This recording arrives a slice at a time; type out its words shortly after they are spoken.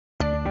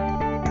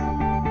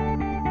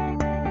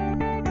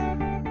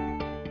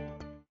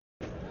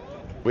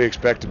We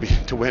expect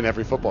to win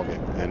every football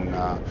game, and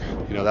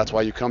that's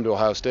why you come to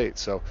Ohio State.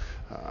 So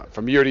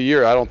from year to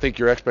year, I don't think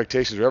your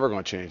expectations are ever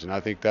going to change, and I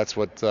think that's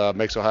what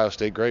makes Ohio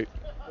State great.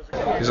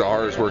 He's the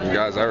hardest working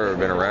guys I've ever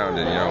been around,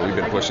 and we've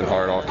been pushing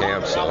hard all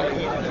camp, so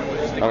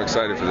I'm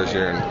excited for this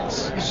year and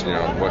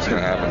what's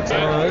going to happen. It's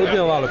been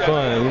a lot of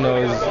fun,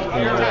 it's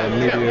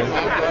media,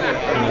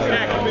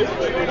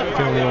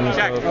 filming and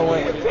stuff.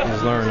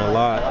 Just learning a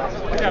lot.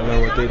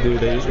 What they do,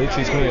 they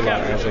teach me a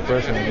lot as a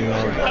freshman.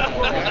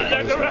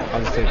 I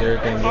just take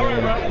everything in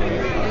and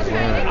I just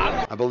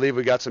learn. I believe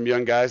we got some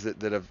young guys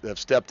that have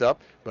stepped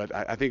up, but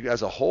I think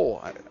as a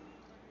whole,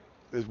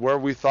 is where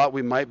we thought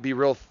we might be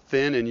real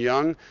thin and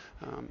young.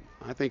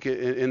 I think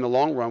in the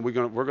long run we're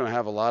going to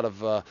have a lot of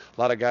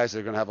guys that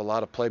are going to have a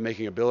lot of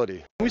playmaking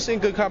ability. We've seen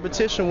good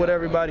competition with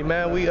everybody,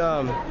 man.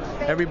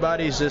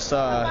 Everybody's just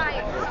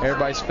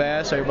everybody's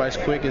fast, everybody's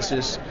quick. It's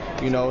just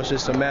it's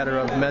just a matter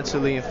of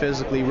mentally and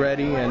physically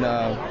ready. And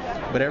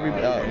but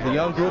the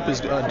young group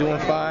is doing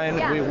fine.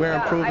 We're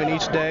improving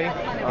each day.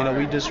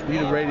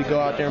 We're ready to go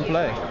out there and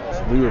play.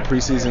 We were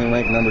preseason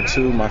ranked number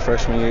 2 my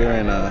freshman year,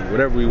 and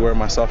whatever we were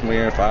my sophomore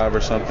year, 5 or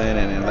something.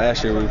 And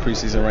last year we were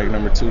preseason ranked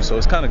number 2. So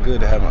it's kind of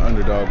good to have an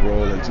underdog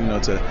role, and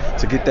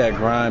to get that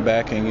grind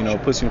back,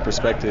 and puts you in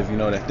perspective.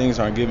 That things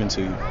aren't given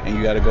to you, and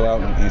you got to go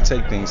out and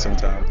take things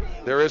sometimes.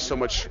 There is so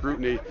much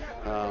scrutiny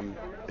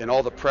and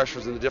all the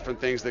pressures and the different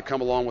things that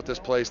come along with this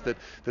place that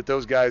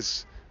those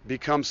guys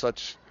become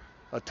such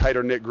a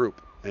tighter knit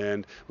group.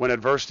 And when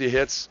adversity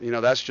hits,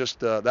 that's just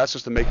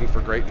the making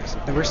for greatness.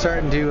 We're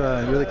starting to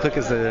really click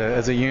as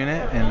a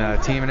unit and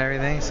a team and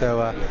everything.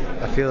 So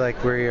I feel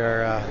like we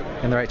are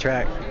in the right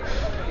track.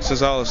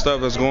 Since all the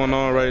stuff that's going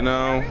on right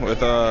now with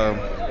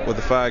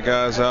the 5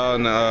 guys out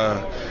and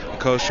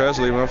Coach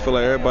Tresley, I feel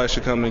like everybody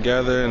should come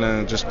together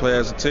and just play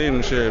as a team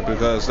and shit,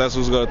 because that's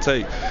what's going to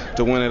take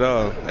to win it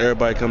all.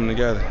 Everybody coming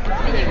together.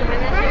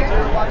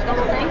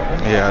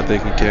 Yeah, I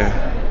think we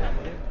can.